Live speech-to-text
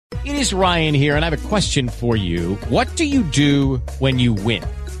It is Ryan here, and I have a question for you. What do you do when you win?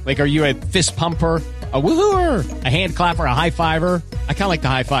 Like, are you a fist pumper, a woo-hooer, a hand clapper, a high fiver? I kind of like the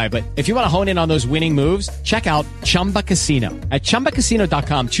high five, but if you want to hone in on those winning moves, check out Chumba Casino. At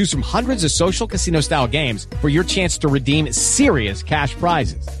ChumbaCasino.com, choose from hundreds of social casino-style games for your chance to redeem serious cash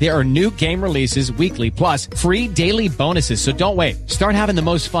prizes. There are new game releases weekly, plus free daily bonuses. So don't wait. Start having the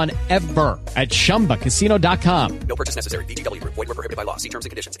most fun ever at ChumbaCasino.com. No purchase necessary. VGW. Void where prohibited by law. See terms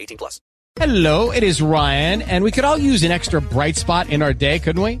and conditions. 18+. Hello, it is Ryan, and we could all use an extra bright spot in our day,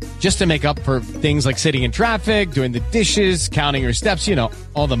 couldn't we? Just to make up for things like sitting in traffic, doing the dishes, counting your steps, you know,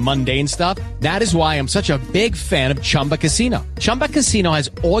 all the mundane stuff. That is why I'm such a big fan of Chumba Casino. Chumba Casino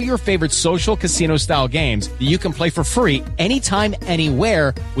has all your favorite social casino-style games that you can play for free anytime,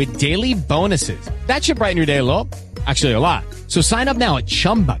 anywhere with daily bonuses. That should brighten your day a little. Actually, a lot. So sign up now at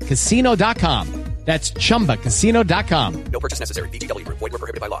ChumbaCasino.com. That's ChumbaCasino.com. No purchase necessary. VGW. Void where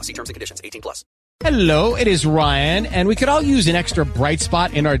prohibited by law. See terms and conditions. 18+. Hello, it is Ryan, and we could all use an extra bright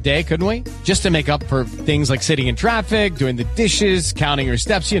spot in our day, couldn't we? Just to make up for things like sitting in traffic, doing the dishes, counting your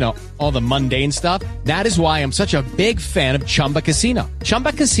steps, you know, all the mundane stuff. That is why I'm such a big fan of Chumba Casino.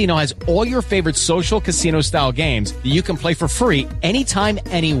 Chumba Casino has all your favorite social casino-style games that you can play for free anytime,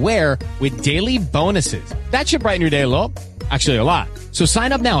 anywhere with daily bonuses. That should brighten your day a little. Actually, a lot. So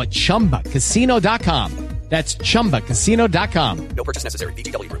sign up now at ChumbaCasino.com. That's ChumbaCasino.com. No purchase necessary.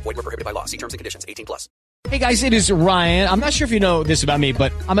 VGW. Void where prohibited by law. See terms and conditions. 18+. Hey guys, it is Ryan. I'm not sure if you know this about me,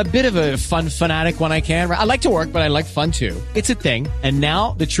 but I'm a bit of a fun fanatic when I can. I like to work, but I like fun too. It's a thing. And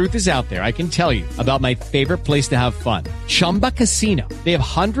now the truth is out there. I can tell you about my favorite place to have fun. Chumba Casino. They have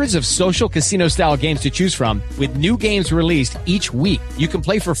hundreds of social casino style games to choose from with new games released each week. You can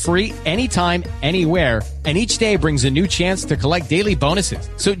play for free anytime, anywhere. And each day brings a new chance to collect daily bonuses.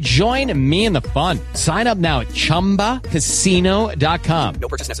 So join me in the fun. Sign up now at ChumbaCasino.com. No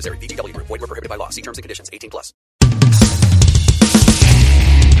purchase necessary. VGW. Void where prohibited by law. See terms and conditions. 18+.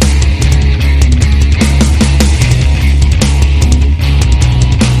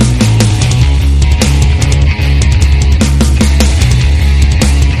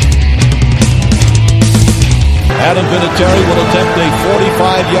 Adam Vinatieri will attempt a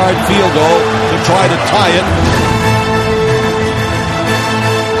 45-yard field goal to try to tie it.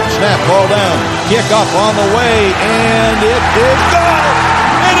 Snap, ball down, kick up on the way, and it is good!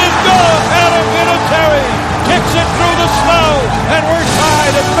 It is good! Adam Vinatieri kicks it through the snow, and we're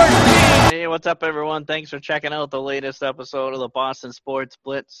tied at 13. Hey, what's up, everyone? Thanks for checking out the latest episode of the Boston Sports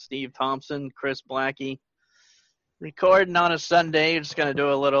Blitz. Steve Thompson, Chris Blackie. Recording on a Sunday. Just going to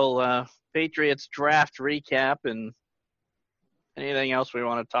do a little Patriots draft recap and anything else we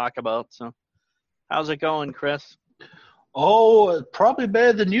want to talk about. So, how's it going, Chris? Oh, probably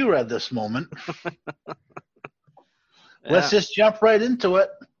better than you at this moment. Let's just jump right into it.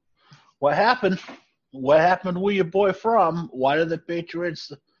 What happened? What happened where your boy from? Why do the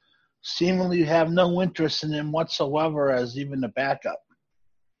Patriots seemingly have no interest in him whatsoever as even a backup?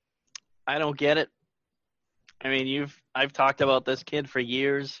 I don't get it. I mean, I've talked about this kid for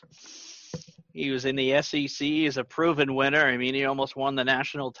years. He was in the SEC. He's a proven winner. I mean, he almost won the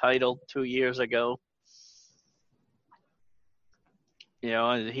national title 2 years ago. You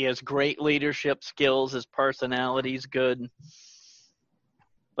know, he has great leadership skills. His personality's good.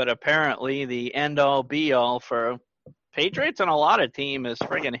 But apparently the end-all, be-all for Patriots and a lot of team is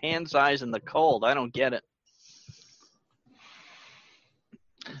friggin' hand size in the cold. I don't get it.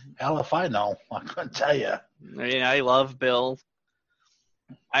 Hell if I know. I couldn't tell you. I mean, I love Bill.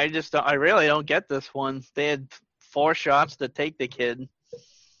 I really don't get this one. They had 4 shots to take the kid.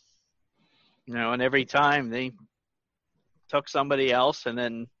 You know, and every time they took somebody else, and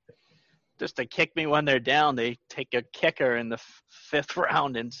then just to kick me when they're down, they take a kicker in the 5th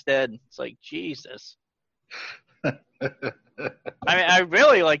round instead. It's like, Jesus. I mean, I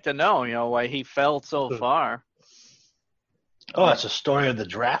really like to know, you know, why he fell so far. Oh, that's a story of the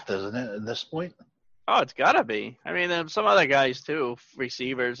draft, isn't it, at this point? Oh, it's got to be. I mean, some other guys, too,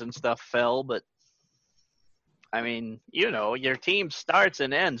 receivers and stuff fell, but, I mean, you know, your team starts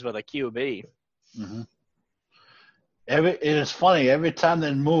and ends with a QB. Mm-hmm. It is funny. Every time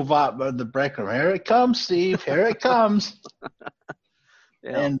they move up the break room, here it comes, Steve. Here it comes.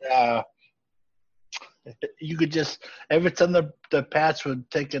 Yeah. And you could just every time the Pats would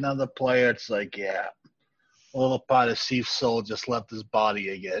take another player, it's like, yeah, a little part of Steve's soul just left his body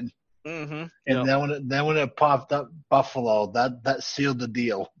again. Mm-hmm. And then when it popped up Buffalo, that sealed the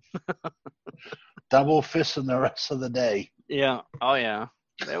deal. Double fisting the rest of the day. Yeah. Oh, yeah.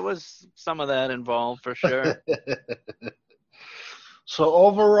 There was some of that involved for sure. So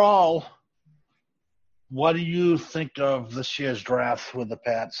overall, What do you think of this year's draft with the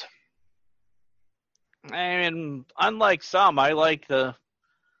Pats? I mean, unlike some, I like the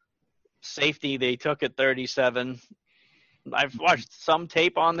safety they took at 37. I've watched some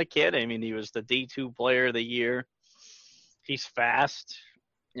tape on the kid. I mean, he was the D2 player of the year. He's fast.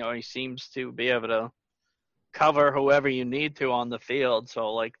 He seems to be able to cover whoever you need to on the field.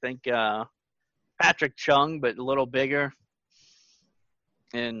 So, think Patrick Chung, but a little bigger.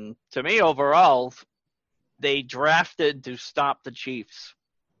 And to me, overall, they drafted to stop the Chiefs.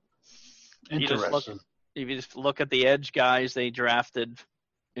 Interesting. If you just look at the edge guys they drafted,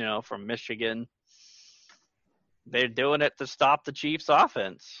 from Michigan, they're doing it to stop the Chiefs'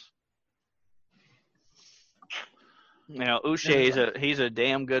 offense. Uche he's a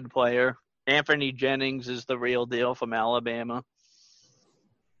damn good player. Anthony Jennings is the real deal from Alabama.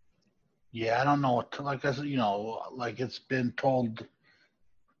 Yeah, I don't know. Like I said, it's been told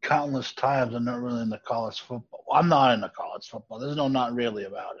countless times, I'm not really into college football. I'm not into college football. There's no not really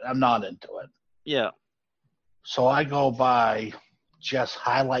about it. I'm not into it. Yeah. So I go by just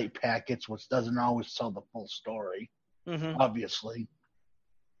highlight packets, which doesn't always tell the full story, obviously.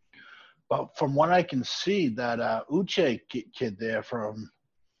 But from what I can see, that Uche kid there from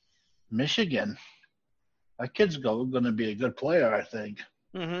Michigan, that kid's going to be a good player, I think.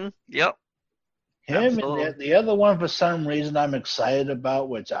 Yep. Him Absolutely. and the other one, for some reason, I'm excited about,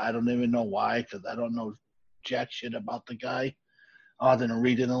 which I don't even know why, because I don't know jack shit about the guy, other than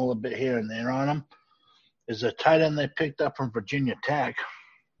reading a little bit here and there on him, is a tight end they picked up from Virginia Tech.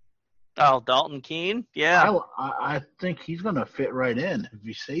 Oh, Dalton Keene? Yeah. I think he's going to fit right in if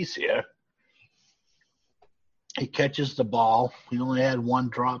he stays here. He catches the ball. He only had one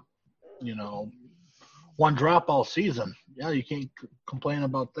drop, all season. Yeah, you can't complain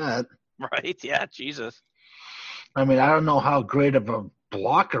about that. Right, yeah, Jesus. I mean, I don't know how great of a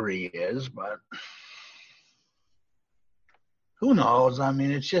blocker he is, but who knows? I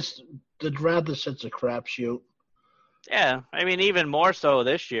mean, it's just the draft is such a crapshoot. Yeah, I mean, even more so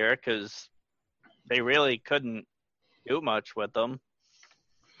this year because they really couldn't do much with them.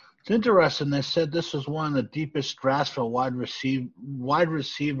 It's interesting. They said this was one of the deepest drafts for wide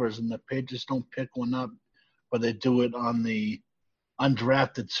receivers, and the Patriots don't pick one up, but they do it on the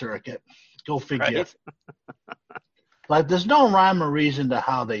undrafted circuit. Go figure. Right? There's no rhyme or reason to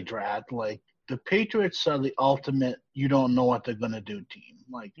how they draft. The Patriots are the ultimate you don't know what they're going to do team.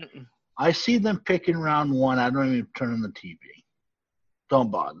 I see them picking round one. I don't even turn on the TV.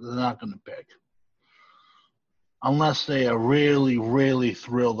 Don't bother. They're not going to pick. Unless they are really, really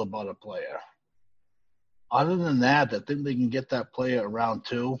thrilled about a player. Other than that, I think they can get that player at round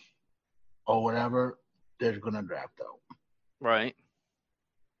 2 or whatever, they're going to draft out. Right.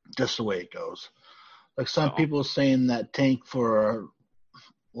 Just the way it goes. Some people are saying that tank for,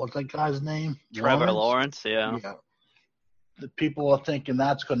 what's that guy's name? Trevor Lawrence, yeah. The people are thinking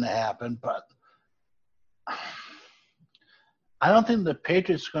that's going to happen, but I don't think the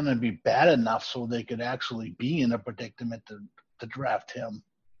Patriots are going to be bad enough so they could actually be in a predicament to draft him.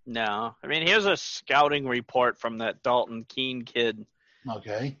 No. I mean, here's a scouting report from that Dalton Keene kid.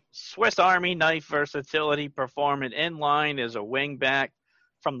 Okay. Swiss Army knife versatility, performing in line as a wingback,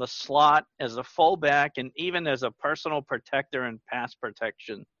 from the slot, as a fullback, and even as a personal protector and pass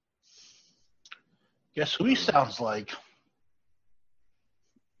protection. Guess who he sounds like?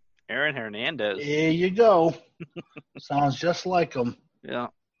 Aaron Hernandez. There you go. Sounds just like him. Yeah.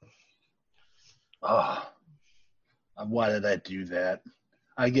 Oh, why did I do that?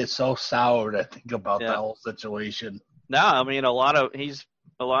 I get so sour to think about that whole situation. No, I mean a lot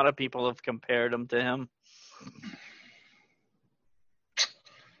of people have compared him to him.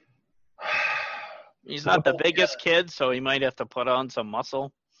 He's not the biggest kid, so he might have to put on some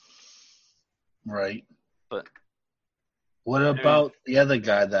muscle. Right. But what about the other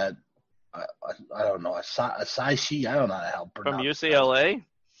guy that I don't know, Asaishi? I don't know how to pronounce from UCLA? That.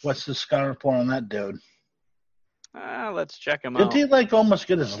 What's the scout report on that dude? Let's check him out. Did he almost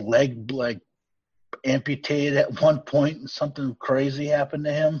get his leg amputated at one point and something crazy happened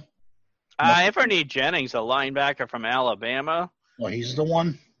to him? Anthony Jennings, a linebacker from Alabama. Well, he's the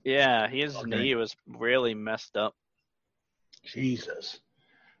one? Yeah, his knee was really messed up. Jesus.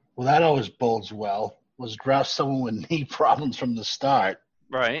 Well, that always bodes well. Was draft someone with knee problems from the start.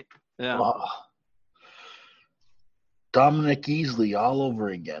 Right, yeah. Oh. Dominic Easley all over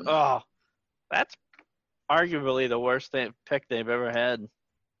again. Oh, that's arguably the worst pick they've ever had.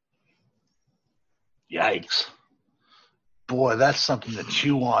 Yikes. Boy, that's something to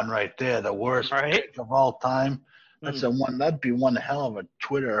chew on right there. The worst pick of all time. That's that'd be one hell of a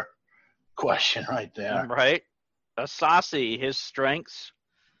Twitter question right there. Right. Asasi, his strengths,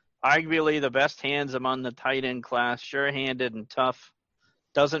 Arguably the best hands among the tight end class, sure-handed and tough.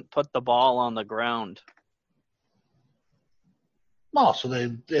 Doesn't put the ball on the ground. Oh, so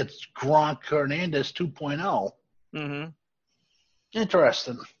it's Gronk Hernandez 2.0. Mm-hmm.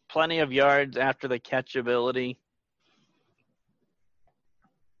 Interesting. Plenty of yards after the catch ability.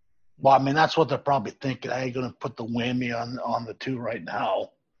 Well, I mean, that's what they're probably thinking. I ain't going to put the whammy on the two right now.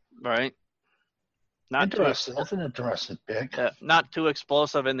 Right. Not Interesting. That's an interesting pick. Not too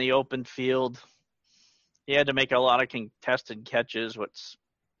explosive in the open field. He had to make a lot of contested catches, which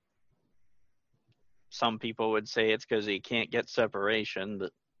some people would say it's because he can't get separation,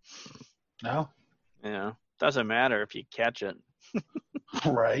 but No? doesn't matter if you catch it.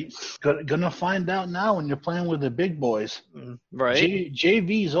 Right. Gonna find out now when you're playing with the big boys. Right.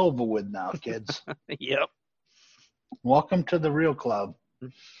 JV's over with now, kids. Yep. Welcome to the real club.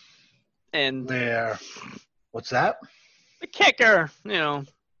 And What's that? the kicker,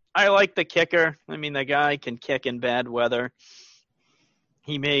 I like the kicker. I mean, the guy can kick in bad weather.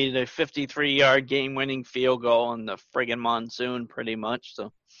 He made a 53-yard game-winning field goal in the friggin' monsoon pretty much.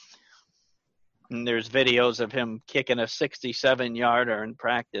 So, and there's videos of him kicking a 67-yarder in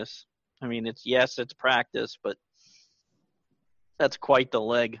practice. I mean, it's practice, but that's quite the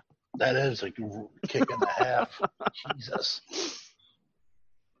leg. That is a kick and a half. Jesus.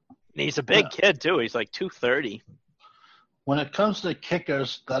 And he's a big kid, too. He's like 230. When it comes to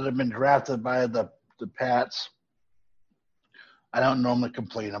kickers that have been drafted by the Pats, I don't normally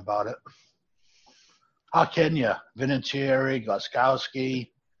complain about it. How can you? Vinatieri, Gostkowski,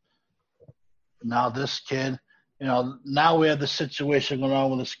 now this kid. Now we have the situation going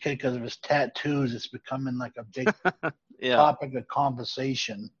on with this kid because of his tattoos. It's becoming like a big topic of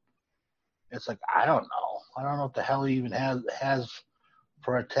conversation. It's like, I don't know. I don't know what the hell he even has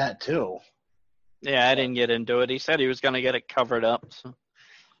for a tattoo. Yeah, I didn't get into it. He said he was going to get it covered up. So.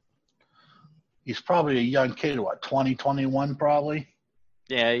 He's probably a young kid, 20, 21 probably?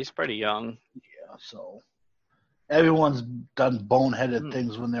 Yeah, he's pretty young. Yeah, so everyone's done boneheaded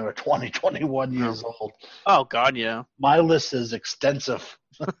things when they were 20, 21 years old. Oh, God, yeah. My list is extensive.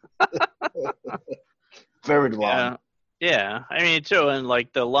 Very long. Yeah, I mean, too, and,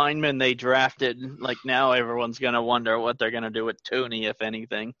 like, the linemen they drafted, like, now everyone's going to wonder what they're going to do with Tooney, if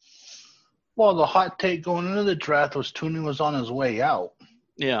anything. Well, the hot take going into the draft was Tooney was on his way out.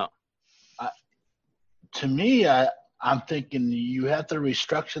 Yeah. To me, I'm thinking you have to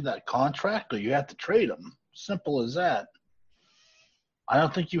restructure that contract or you have to trade him. Simple as that. I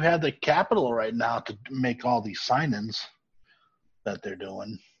don't think you have the capital right now to make all these signings that they're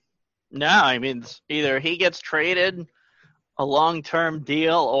doing. No, I mean, either he gets traded, a long-term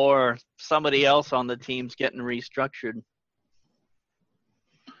deal, or somebody else on the team's getting restructured.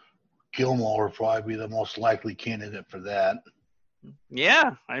 Gilmore would probably be the most likely candidate for that.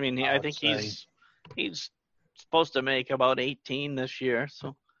 Yeah, I mean, I think he's supposed to make about 18 this year,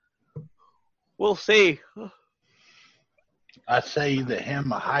 so we'll see. I'd say either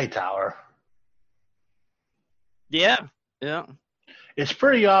him or Hightower. Yeah. It's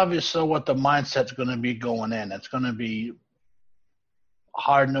pretty obvious, though, what the mindset's going to be going in. It's going to be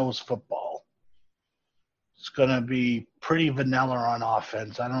hard-nosed football. It's going to be pretty vanilla on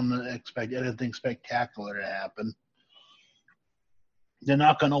offense. I don't expect anything spectacular to happen. They're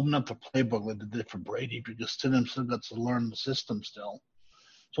not going to open up the playbook like they did for Brady because Stidham still got to learn the system still.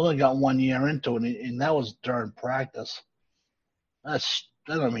 He's only got 1 year into it, and that was during practice. That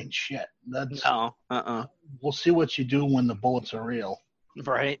don't mean shit. No. We'll see what you do when the bullets are real.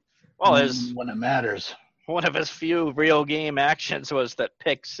 Right. Well, when it matters. One of his few real game actions was that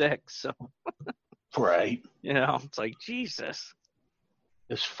pick six. So. Right. It's like, Jesus.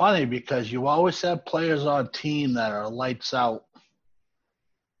 It's funny because you always have players on team that are lights out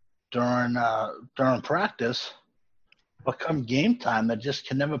during practice, but come game time, they just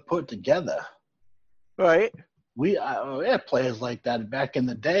can never put it together. Right. We had players like that back in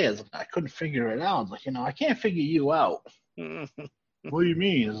the day. I couldn't figure it out. Like, I can't figure you out. What do you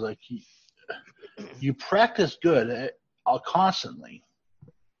mean? It's like you practice good constantly,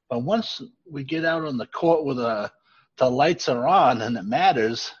 but once we get out on the court where the lights are on and it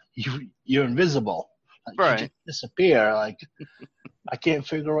matters, you're invisible. Right. You just disappear. Like, I can't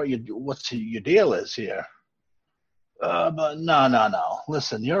figure out what your deal is here. But no.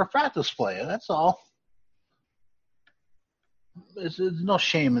 Listen, you're a practice player. That's all. There's no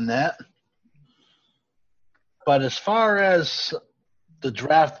shame in that. But as far as the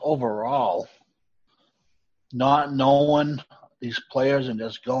draft overall, not knowing these players and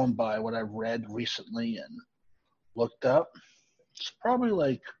just going by what I've read recently and looked up, it's probably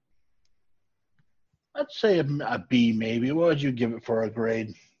like, I'd say a B maybe. What would you give it for a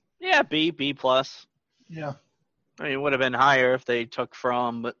grade? Yeah, B plus. Yeah. I mean, it would have been higher if they took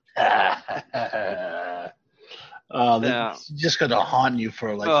From, but yeah. It's just going to haunt you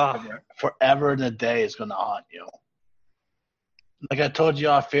for Ugh. forever and a day. It's going to haunt you. Like I told you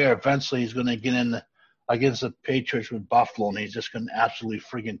off air, eventually he's going to get in against the Patriots with Buffalo, and he's just going to absolutely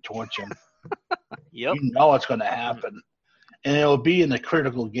freaking torch him. Yep. You know it's going to happen. And it'll be in a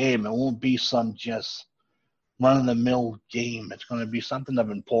critical game. It won't be some just run-of-the-mill game. It's going to be something of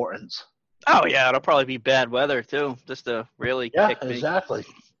importance. Oh yeah, it'll probably be bad weather too, just to really kick me. Exactly.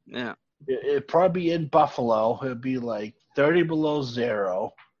 Yeah. It'd probably be in Buffalo. It'd be like 30 below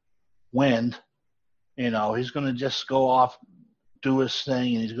zero, wind. You know, he's going to just go off, do his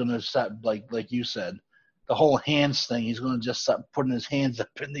thing, and he's going to start, like you said, the whole hands thing. He's going to just start putting his hands up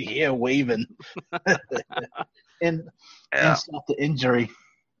in the air, waving, and stop the injury.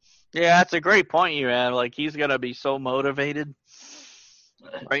 Yeah, that's a great point you had. Like, he's going to be so motivated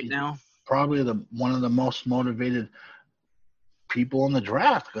right now. Probably one of the most motivated people in the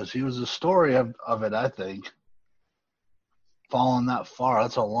draft because he was the story of it, I think. Falling that far,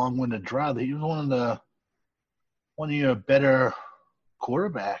 that's a long-winded draft. He was one of your better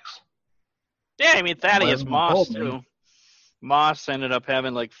quarterbacks. Yeah, I mean, Thaddeus Moss, me. too. Moss ended up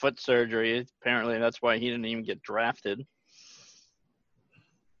having, like, foot surgery. Apparently, that's why he didn't even get drafted.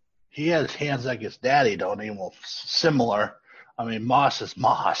 He has hands like his daddy, don't he? Well, similar. I mean, Moss is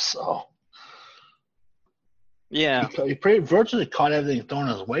Moss, so. Yeah. He pretty virtually caught everything thrown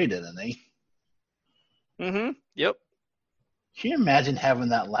his way, didn't he? Mm-hmm. Yep. Can you imagine having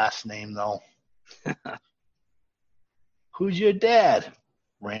that last name, though? Who's your dad?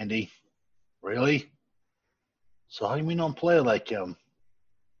 Randy. Really? So how do you mean don't play like him?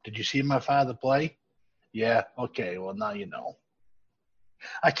 Did you see my father play? Yeah. Okay. Well, now you know.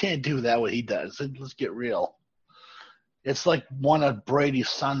 I can't do that what he does. Let's get real. It's like one of Brady's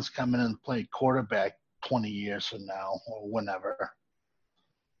sons coming in and playing quarterback 20 years from now or whenever.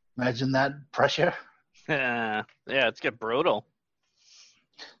 Imagine that pressure. Yeah, it's get brutal.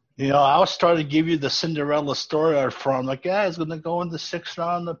 You know, I was trying to give you the Cinderella story from like, he's going to go in the 6th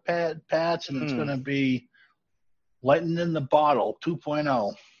round of Pats, and it's going to be lightning in the bottle 2.0.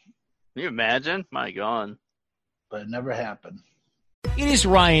 Can you imagine? My God. But it never happened. It is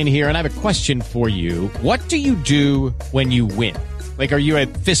Ryan here, and I have a question for you. What do you do when you win? Like, are you a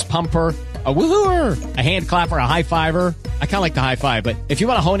fist pumper, a woohooer, a hand clapper, a high fiver? I kind of like the high five, but if you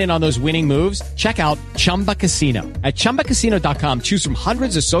want to hone in on those winning moves, check out Chumba Casino. At ChumbaCasino.com, choose from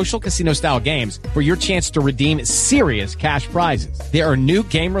hundreds of social casino-style games for your chance to redeem serious cash prizes. There are new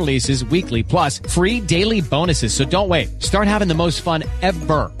game releases weekly, plus free daily bonuses. So don't wait. Start having the most fun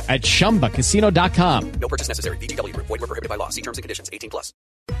ever at ChumbaCasino.com. No purchase necessary. VGW Group. Void were prohibited by law. See terms and conditions. 18 plus.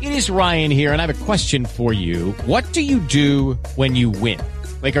 It is Ryan here, and I have a question for you. What do you do when you win?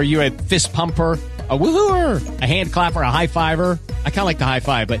 Like, are you a fist pumper, a woohooer, a hand clapper, a high fiver? I kind of like the high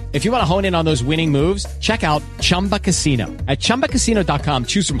five, but if you want to hone in on those winning moves, check out Chumba Casino. At ChumbaCasino.com,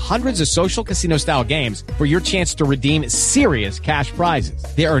 choose from hundreds of social casino-style games for your chance to redeem serious cash prizes.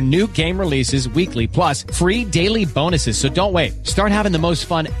 There are new game releases weekly, plus free daily bonuses. So don't wait. Start having the most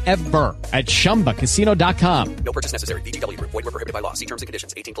fun ever at ChumbaCasino.com. No purchase necessary. VGW Group. Void were prohibited by law. See terms and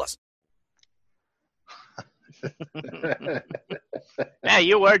conditions. 18 plus. Yeah,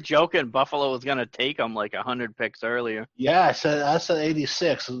 you were joking. Buffalo was going to take him like 100 picks earlier. Yeah, I said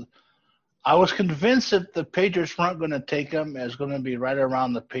 86. I was convinced that the Patriots weren't going to take him. It was going to be right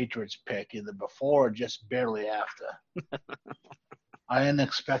around the Patriots pick, either before or just barely after. I didn't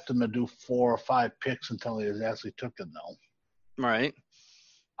expect him to do 4 or 5 picks until he actually took it, though. Right.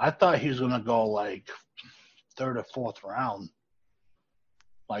 I thought he was going to go like 3rd or 4th round.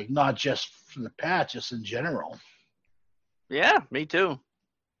 Like, not just for the Pats, just in general. Yeah, me too.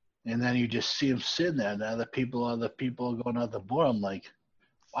 And then you just see him sitting there, and other people going out the board. I'm like,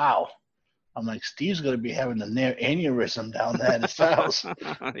 wow. I'm like, Steve's going to be having a near aneurysm down there in his house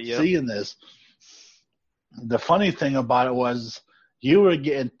seeing this. The funny thing about it was you were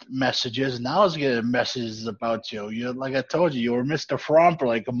getting messages, and I was getting messages about you. You, like I told you, you were Mr. Fromm for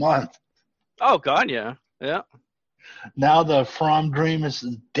like a month. Oh, God, yeah. Yeah. Now the Fromm dream is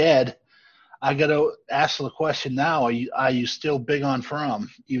dead. I got to ask the question now: Are you still big on Fromm,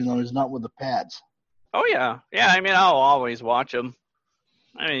 even though he's not with the Pats? Oh yeah, yeah. I mean, I'll always watch him.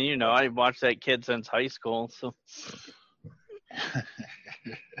 I mean, you know, I've watched that kid since high school. So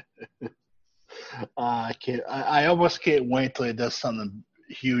I can't. I almost can't wait till he does something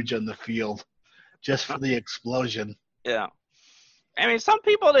huge on the field, just for the explosion. yeah. I mean, some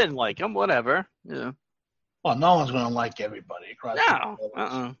people didn't like him. Whatever. Yeah. Well, no one's going to like everybody across No. the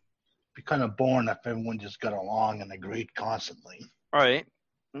board. It'd be kind of boring if everyone just got along and agreed constantly. Right.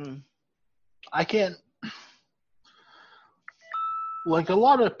 Mm. I can't. Like a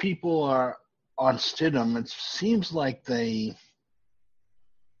lot of people are on Stidham, it seems like they.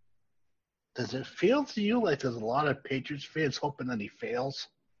 Does it feel to you like there's a lot of Patriots fans hoping that he fails?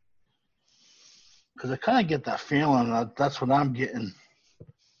 Because I kind of get that feeling. That's what I'm getting.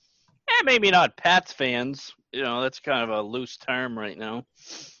 Maybe not Pats fans. That's kind of a loose term right now.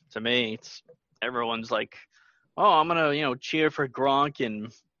 To me, everyone's like, "Oh, I'm gonna, cheer for Gronk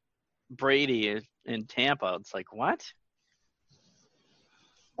and Brady in Tampa." It's like, what?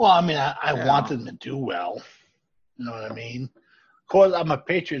 Well, I mean, I want them to do well. You know what I mean? Of course, I'm a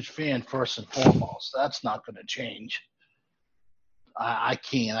Patriots fan first and foremost. That's not going to change. I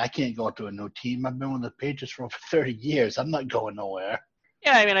can't go to a new team. I've been with the Patriots for over 30 years. I'm not going nowhere.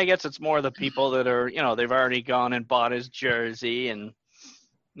 Yeah, I mean, I guess it's more the people that are, they've already gone and bought his jersey and,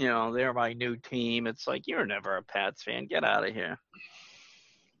 they're my new team. It's like, you're never a Pats fan. Get out of here.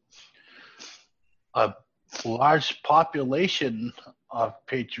 A large population of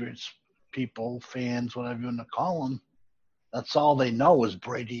Patriots people, fans, whatever you want to call them, that's all they know is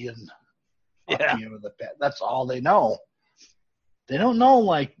Brady and Yeah. That's all they know. They don't know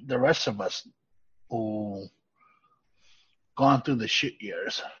like the rest of us who gone through the shit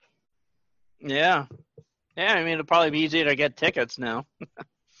years. Yeah. Yeah, I mean, it'll probably be easier to get tickets now.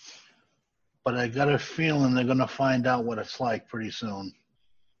 But I got a feeling they're going to find out what it's like pretty soon.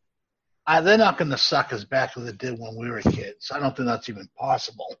 They're not going to suck us back as they did when we were kids. I don't think that's even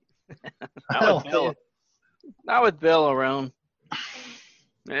possible. Not with Bill around.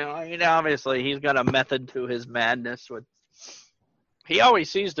 I mean, obviously, he's got a method to his madness. He always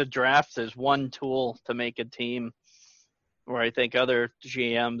sees the draft as one tool to make a team, where I think other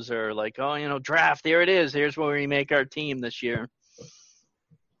GMs are like, oh, draft, there it is. Here's where we make our team this year.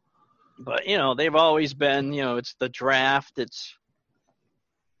 But, they've always been, it's the draft. It's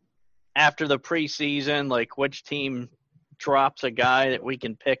after the preseason, like which team drops a guy that we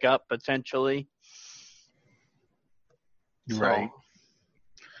can pick up potentially. Right.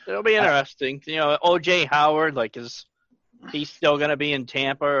 So it'll be interesting. O.J. Howard, like, is he still going to be in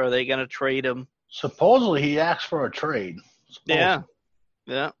Tampa, or are they going to trade him? Supposedly he asked for a trade. Yeah.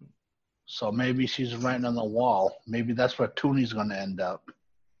 Yeah. So maybe she's writing on the wall. Maybe that's where Tooney's going to end up.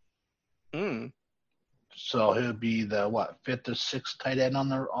 So he'll be the fifth or sixth tight end on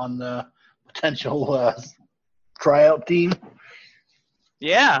the potential tryout team.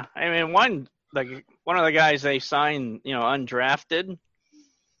 Yeah, I mean one of the guys they signed, undrafted,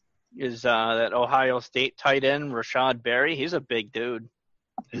 is that Ohio State tight end Rashad Berry. He's a big dude.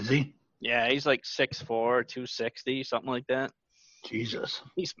 Is he? Yeah, he's like 6'4", 260, something like that. Jesus,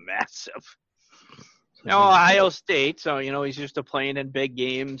 he's massive. Ohio State, so he's used to playing in big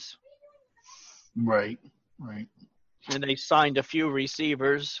games. Right. And they signed a few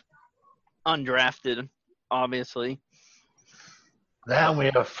receivers, undrafted, obviously. Now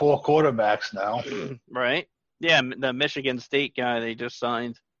we have 4 quarterbacks now. Right? Yeah, the Michigan State guy they just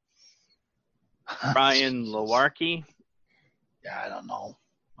signed. Brian Lewerke. Yeah, I don't know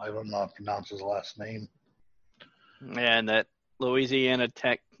how to pronounce his last name. And that Louisiana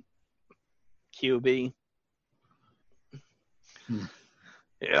Tech QB.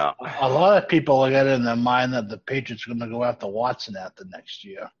 Yeah. A lot of people got it in their mind that the Patriots are going to go after Watson after next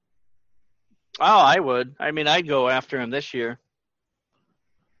year. Oh, I would. I mean, I'd go after him this year.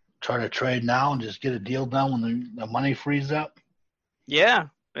 Try to trade now and just get a deal done when the money frees up? Yeah.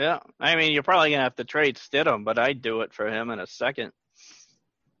 I mean, you're probably going to have to trade Stidham, but I'd do it for him in a second.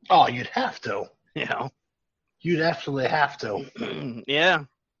 Oh, you'd have to. You'd absolutely have to. Yeah.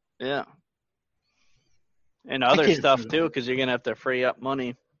 And other stuff, too, because you're going to have to free up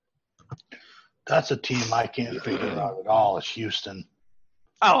money. That's a team I can't figure out at all. It's Houston.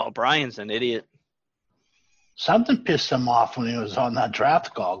 Oh, Brian's an idiot. Something pissed him off when he was on that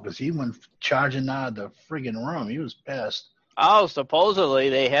draft call because he went charging out of the friggin' room. He was pissed. Oh, supposedly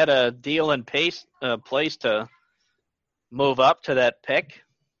they had a deal in place to move up to that pick,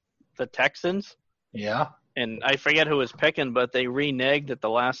 the Texans. Yeah. And I forget who was picking, but they reneged at the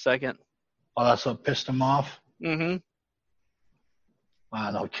last second. Oh, that's what pissed him off? Mm-hmm.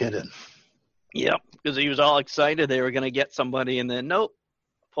 No kidding. Yep, because he was all excited they were going to get somebody, and then, nope,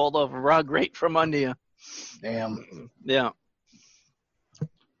 pulled a rug right from under you. Damn. Yeah.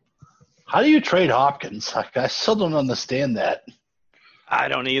 How do you trade Hopkins? I still don't understand that. I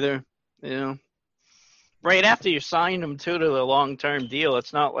don't either. Right after you signed him, too, to the long-term deal,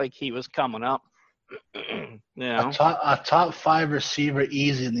 it's not like he was coming up. A top 5 receiver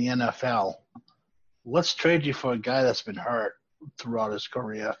easy in the NFL. Let's trade you for a guy that's been hurt throughout his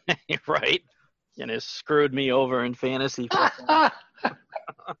career. Right. And has screwed me over in fantasy football.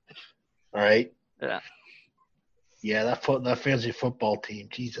 Right? Yeah. Yeah, that fantasy football team,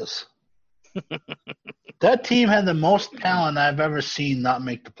 Jesus. That team had the most talent I've ever seen not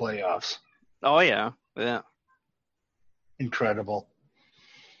make the playoffs. Oh yeah. Yeah. Incredible.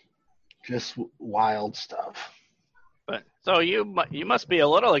 Just wild stuff. But so you must be a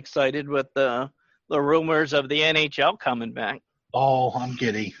little excited with the rumors of the NHL coming back. Oh, I'm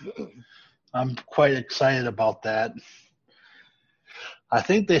giddy. I'm quite excited about that. I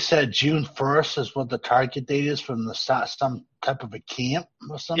think they said June 1st is what the target date is from the start, some type of a camp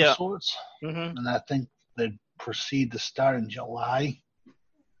of some Yeah. sorts. Mm-hmm. And I think they'd proceed to start in July.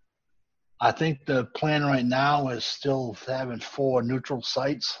 I think the plan right now is still having 4 neutral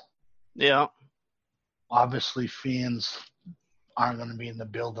sites. Yeah. Obviously, fans aren't going to be in the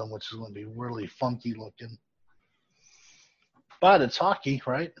building, which is going to be really funky looking. But it's hockey,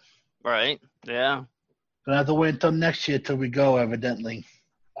 right? Right. Yeah. Gonna have to wait until next year till we go. Evidently,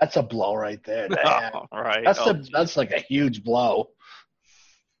 that's a blow right there. Right. That's like a huge blow.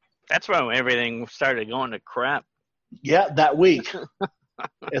 That's when everything started going to crap. Yeah, that week.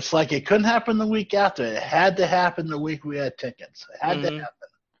 It's like it couldn't happen the week after. It had to happen the week we had tickets. It had to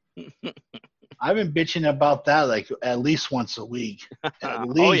happen. I've been bitching about that like at least once a week. At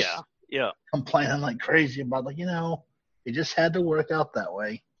least Oh yeah. Yeah. complaining like crazy about it just had to work out that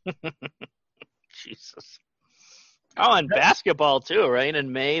way. Jesus. Oh, and basketball too, right?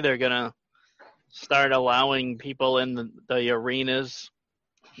 In May they're gonna start allowing people in the arenas,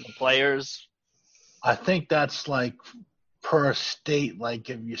 the players. I think that's like per state. Like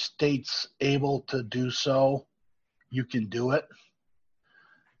if your state's able to do so, you can do it,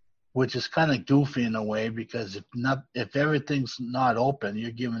 which is kind of goofy in a way because if everything's not open,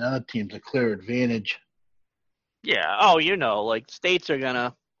 you're giving other teams a clear advantage. Yeah. Oh, like states are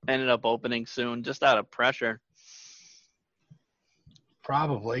gonna end up opening soon, just out of pressure.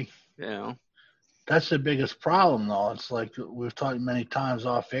 Probably. Yeah. That's the biggest problem, though. It's like we've talked many times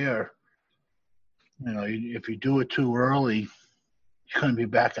off air. If you do it too early, you're going to be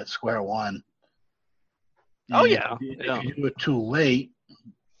back at square one. Oh, And yeah. If you do it too late,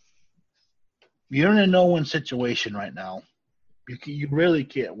 you're in a no-win situation right now. You really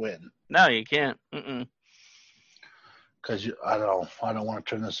can't win. No, you can't. Because I don't want to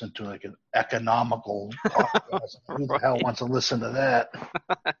turn this into like an economical podcast. Who the hell wants to listen to that?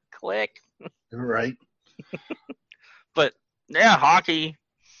 Click. Right. But yeah, hockey.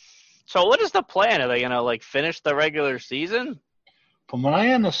 So what is the plan? Are they gonna finish the regular season? From what I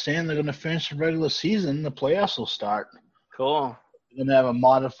understand, they're going to finish the regular season. The playoffs will start. Cool. They're going to have a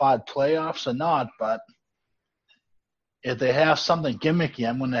modified playoffs or not, but if they have something gimmicky,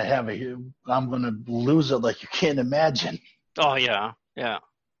 I'm going to lose it like you can't imagine. Oh yeah, yeah.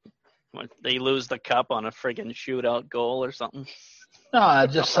 They lose the cup on a friggin' shootout goal or something. No,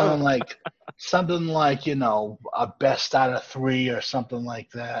 just something like a best out of 3 or something like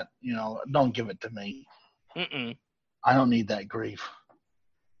that. Don't give it to me. I don't need that grief.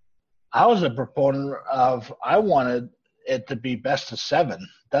 I was a proponent of I wanted it to be best of 7.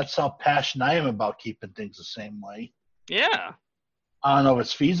 That's how passionate I am about keeping things the same way. Yeah. I don't know if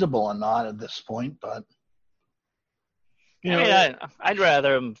it's feasible or not at this point, but I'd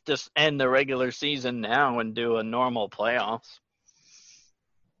rather just end the regular season now and do a normal playoffs.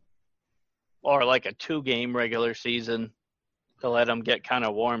 Or like a 2-game regular season to let them get kind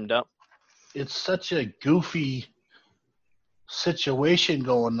of warmed up. It's such a goofy situation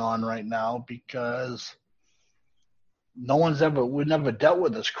going on right now because we've never dealt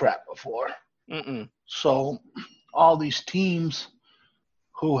with this crap before. So all these teams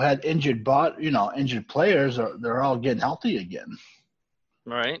who had injured players they're all getting healthy again.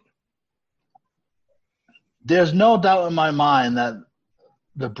 Right. There's no doubt in my mind that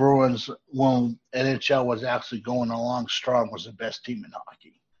the Bruins, when NHL was actually going along strong, was the best team in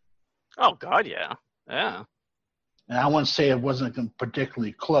hockey. Oh God, yeah. Yeah. And I wouldn't say it wasn't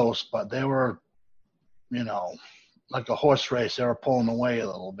particularly close, but they were, like a horse race. They were pulling away a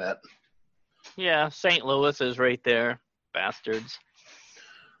little bit. Yeah, St. Louis is right there. Bastards.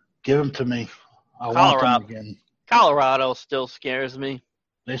 Give them to me. I want them again. Colorado still scares me.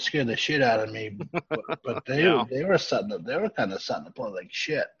 They scared the shit out of me, but they were kind of starting to play like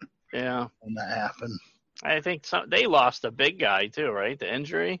shit. Yeah. When that happened. I think they lost a big guy too, right? The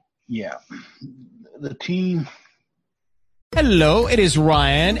injury. Yeah. The team Hello, it is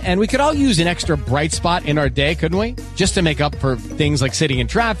Ryan, and we could all use an extra bright spot in our day, couldn't we? Just to make up for things like sitting in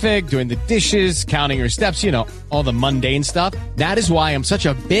traffic, doing the dishes, counting your steps, all the mundane stuff. That is why I'm such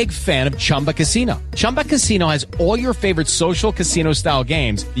a big fan of Chumba Casino. Chumba Casino has all your favorite social casino-style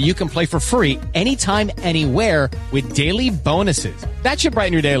games that you can play for free anytime, anywhere with daily bonuses. That should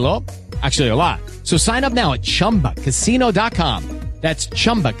brighten your day a little. Actually, a lot. So sign up now at ChumbaCasino.com. That's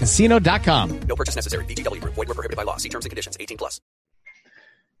ChumbaCasino.com. No purchase necessary. VGW Group. Void where prohibited by law. See terms and conditions. 18+.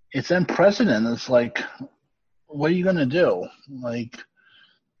 It's unprecedented. It's like, what are you going to do? Like,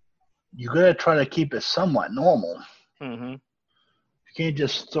 you got to try to keep it somewhat normal. Mm-hmm. You can't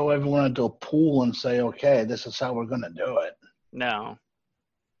just throw everyone into a pool and say, okay, this is how we're going to do it. No.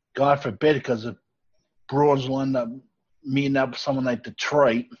 God forbid, because the Bruins will end up meeting up with someone like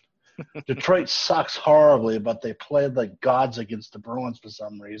Detroit. Detroit sucks horribly, but they played like gods against the Bruins for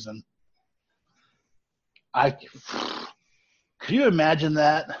some reason. Could you imagine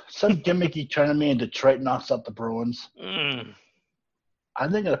that? Some gimmicky tournament in Detroit knocks out the Bruins. I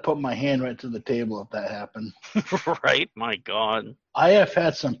think I'd put my hand right to the table if that happened. Right? My God. I have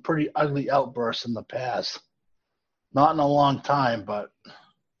had some pretty ugly outbursts in the past. Not in a long time, but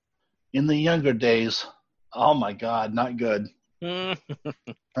in the younger days, oh my God, not good. Not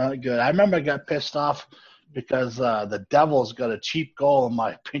good. I remember I got pissed off because the Devils got a cheap goal, in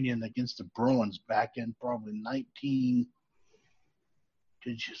my opinion, against the Bruins back in probably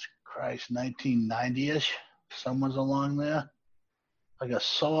 1990-ish, somewhere along there. I got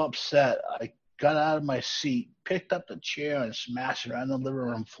so upset. I got out of my seat, picked up the chair, and smashed it on the living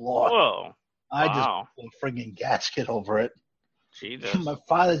room floor. Whoa. I Wow. just put a friggin' gasket over it. Jesus. My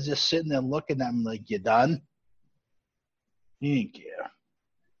father's just sitting there looking at me like, you done? He didn't care.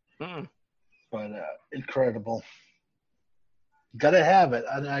 But incredible. Got to have it.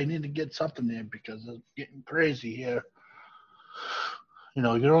 I need to get something there because it's getting crazy here. You can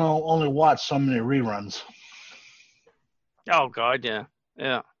only watch so many reruns Oh, God, yeah.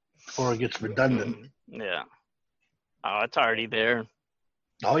 Yeah. before it gets redundant. Yeah. Oh, it's already there.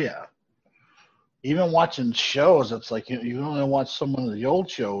 Oh, yeah. Even watching shows, it's like you only watch some of the old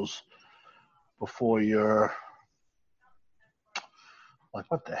shows before you're like,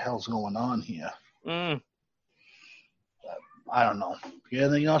 what the hell's going on here? I don't know.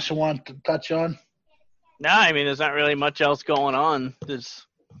 Anything else you want to touch on? No, I mean, there's not really much else going on. There's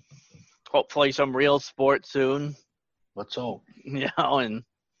hopefully some real sport soon. Let's hope. And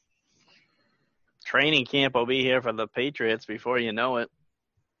training camp will be here for the Patriots before you know it.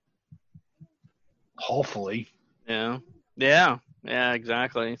 Hopefully. Yeah,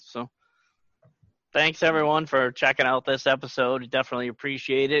 exactly. So thanks, everyone, for checking out this episode. Definitely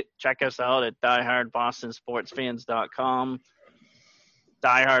appreciate it. Check us out at diehardbostonsportsfans.com,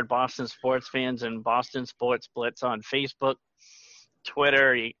 Diehard Boston Sports Fans, and Boston Sports Blitz on Facebook.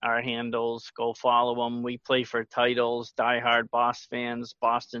 Twitter, our handles, go follow them. We play for titles, Diehard Boss Fans,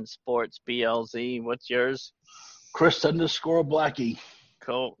 Boston Sports BLZ. What's yours? Chris_Blackie.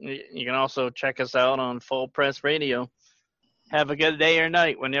 Cool. You can also check us out on Full Press Radio. Have a good day or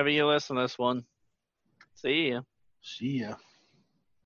night whenever you listen to this one. See ya. See ya.